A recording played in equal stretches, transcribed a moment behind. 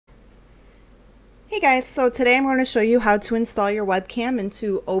Hey guys, so today I'm going to show you how to install your webcam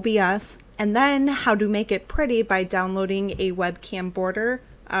into OBS and then how to make it pretty by downloading a webcam border.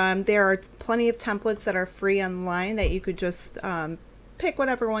 There are plenty of templates that are free online that you could just pick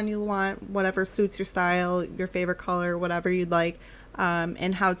whatever one you want, whatever suits your style, your favorite color, whatever you'd like,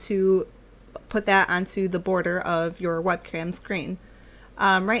 and how to put that onto the border of your webcam screen.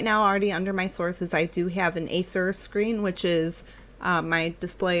 Right now, already under my sources, I do have an Acer screen, which is my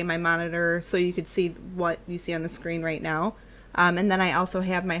display, my monitor, so you could see what you see on the screen right now. And then I also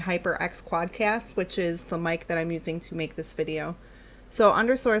have my HyperX Quadcast, which is the mic that I'm using to make this video. So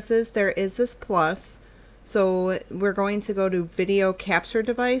under sources, there is this plus. So we're going to go to video capture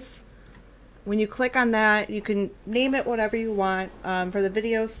device. When you click on that, you can name it whatever you want. For the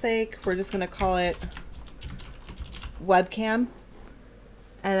video's sake, we're just going to call it webcam.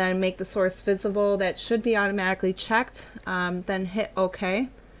 And then make the source visible. That should be automatically checked. Then hit OK.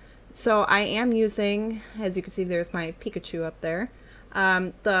 So I am using, as you can see, there's my Pikachu up there.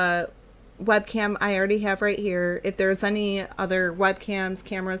 The webcam I already have right here. If there's any other webcams,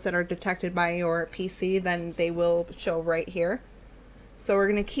 cameras that are detected by your PC, then they will show right here. So we're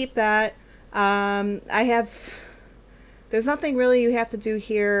going to keep that. There's nothing really you have to do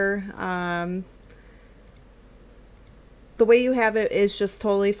here. The way you have it is just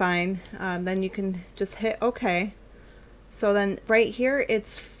totally fine. Then you can just hit OK. So then right here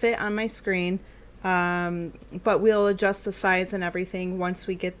it's fit on my screen, but we'll adjust the size and everything once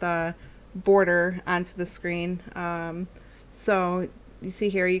we get the border onto the screen. So you see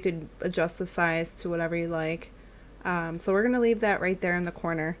here you could adjust the size to whatever you like. So we're going to leave that right there in the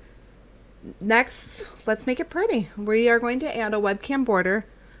corner. Next, let's make it pretty. We are going to add a webcam border.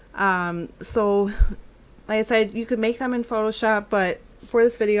 Like I said, you could make them in Photoshop, but for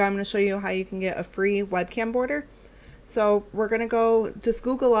this video, I'm going to show you how you can get a free webcam border. So we're going to go, just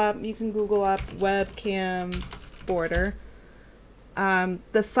Google up, you can Google up webcam border.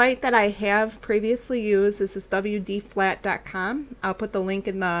 The site that I have previously used is this wdflat.com. I'll put the link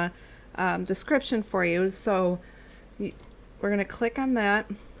in the description for you. So we're going to click on that.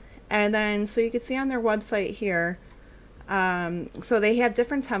 And then, so you can see on their website here, so they have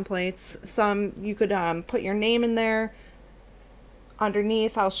different templates. Some you could put your name in there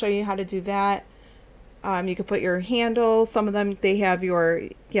underneath. I'll show you how to do that. You could put your handle. Some of them, they have your,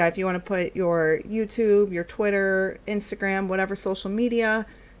 if you want to put your YouTube, your Twitter, Instagram, whatever social media.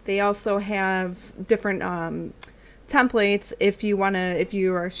 They also have different templates. If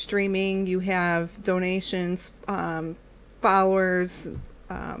you are streaming, you have donations, followers,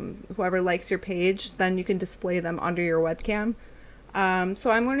 whoever likes your page, then you can display them under your webcam. So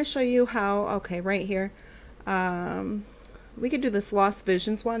I'm going to show you how, okay, right here. We could do this Lost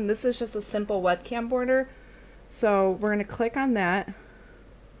Visions one. This is just a simple webcam border. So we're going to click on that.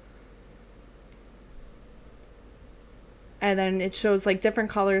 And then it shows like different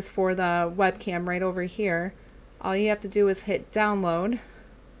colors for the webcam right over here. All you have to do is hit download.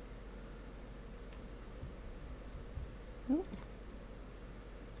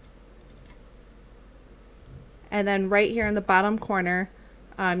 And then right here in the bottom corner,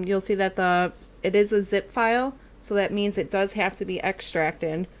 you'll see that it is a zip file, so that means it does have to be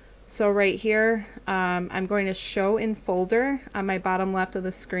extracted. So right here, I'm going to show in folder on my bottom left of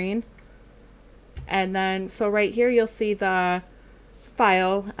the screen. And then, so right here you'll see the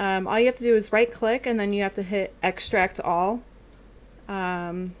file. All you have to do is right click and then you have to hit extract all.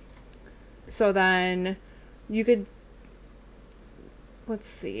 So then you could, let's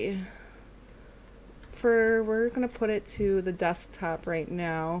see. We're going to put it to the desktop right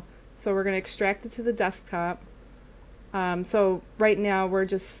now. So we're going to extract it to the desktop. So right now we're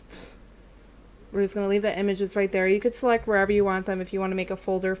just going to leave the images right there. You could select wherever you want them. If you want to make a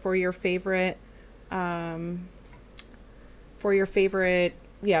folder for your favorite, pictures,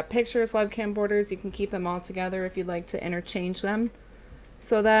 webcam borders, you can keep them all together if you'd like to interchange them.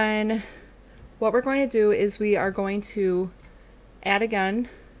 So then what we're going to do is we are going to add again.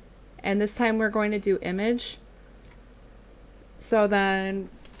 And this time we're going to do image. So then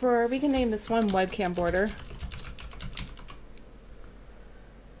we can name this one webcam border.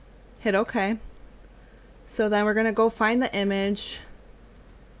 Hit OK. So then we're going to go find the image.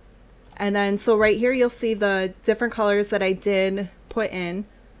 And then, so right here you'll see the different colors that I did put in.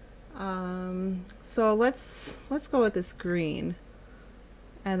 So let's go with this green.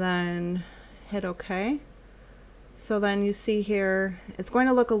 And then hit OK. So then you see here, it's going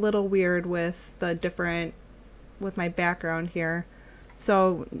to look a little weird with with my background here.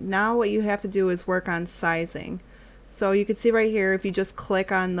 So now what you have to do is work on sizing. So you can see right here, if you just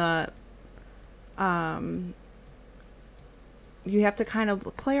click on the you have to kind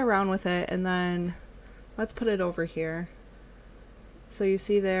of play around with it, and then let's put it over here. So you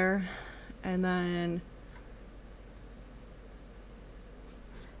see there, and then,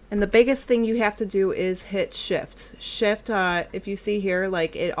 and the biggest thing you have to do is hit shift. Shift, if you see here,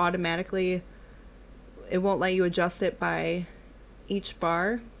 like it automatically, it won't let you adjust it by each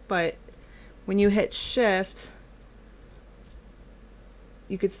bar, but when you hit shift,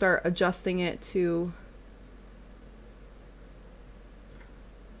 you could start adjusting it to,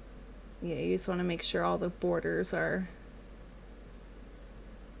 yeah, you just want to make sure all the borders are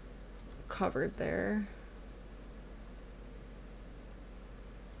covered there.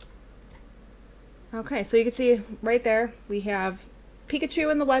 Okay, so you can see right there we have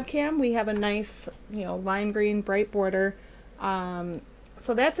Pikachu in the webcam. We have a nice, you know, lime green bright border.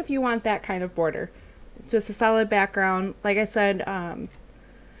 So that's if you want that kind of border, just a solid background. Like I said,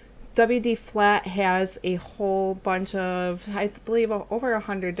 WD Flat has a whole bunch of, I believe, over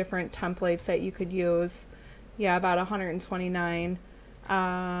 100 different templates that you could use. Yeah, about 129.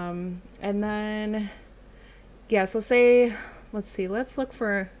 And then, yeah, so say, let's see, let's look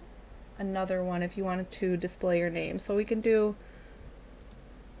for another one if you wanted to display your name. So we can do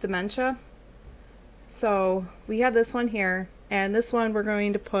dementia. So we have this one here, and this one we're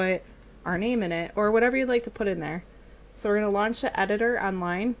going to put our name in it, or whatever you'd like to put in there. So we're going to launch the editor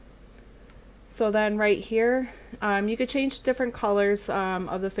online. So then right here, you could change different colors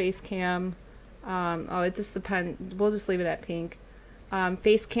of the face cam. Oh, it just depends. We'll just leave it at pink.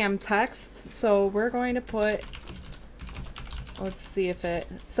 Face cam text. So we're going to put, let's see if it,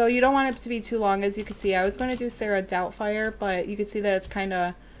 so you don't want it to be too long. As you can see, I was going to do Sarah Doubtfire, but you can see that it's kind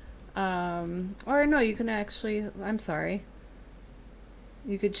of, or no, you can actually, I'm sorry.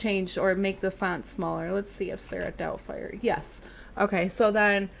 You could change or make the font smaller. Let's see if Sarah Doubtfire, yes. Okay, so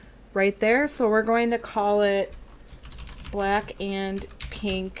then right there, so we're going to call it black and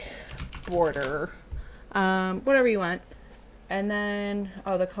pink border, whatever you want. And then,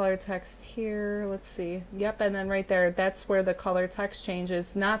 oh, the color text here, let's see. Yep, and then right there, that's where the color text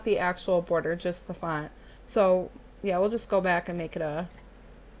changes, not the actual border, just the font. So, yeah, we'll just go back and make it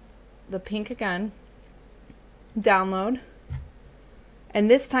the pink again. Download.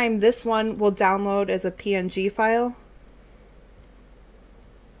 And this time, this one will download as a PNG file.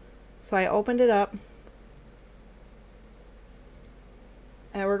 So I opened it up.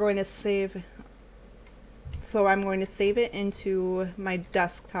 And we're going to save. So I'm going to save it into my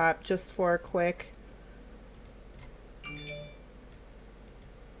desktop just for a quick.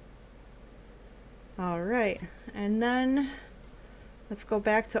 All right, and then let's go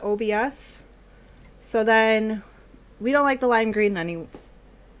back to OBS. So then we don't like the lime green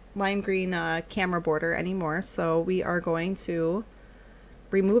camera border anymore. So we are going to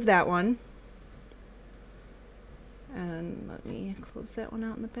remove that one. And let me close that one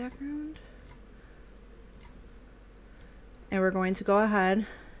out in the background. And we're going to go ahead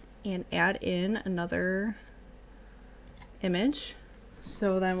and add in another image.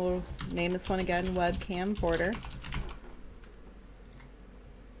 So then we'll name this one again, Webcam Border.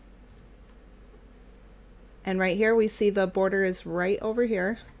 And right here we see the border is right over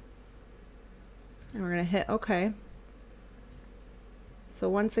here. And we're going to hit OK. So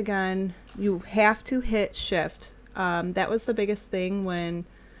once again, you have to hit shift. That was the biggest thing when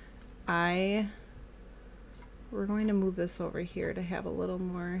we're going to move this over here to have a little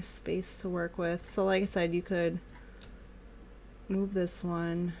more space to work with. So like I said, you could move this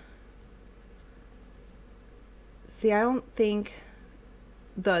one. See, I don't think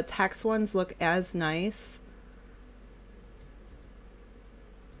the text ones look as nice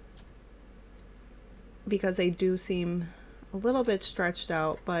because they do seem a little bit stretched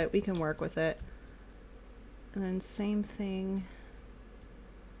out, but we can work with it. And then same thing.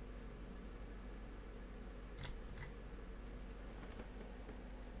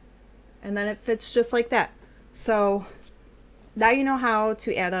 And then it fits just like that. So now you know how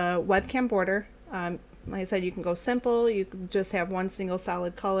to add a webcam border. Like I said, you can go simple. You can just have one single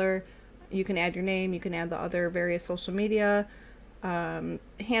solid color. You can add your name. You can add the other various social media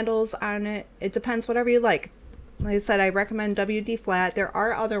handles on it. It depends, whatever you like. Like I said, I recommend WD Flat. There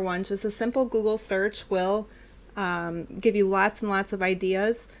are other ones. Just a simple Google search will give you lots and lots of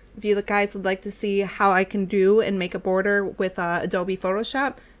ideas. If you guys would like to see how I can do and make a border with Adobe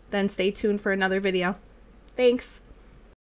Photoshop, then stay tuned for another video. Thanks.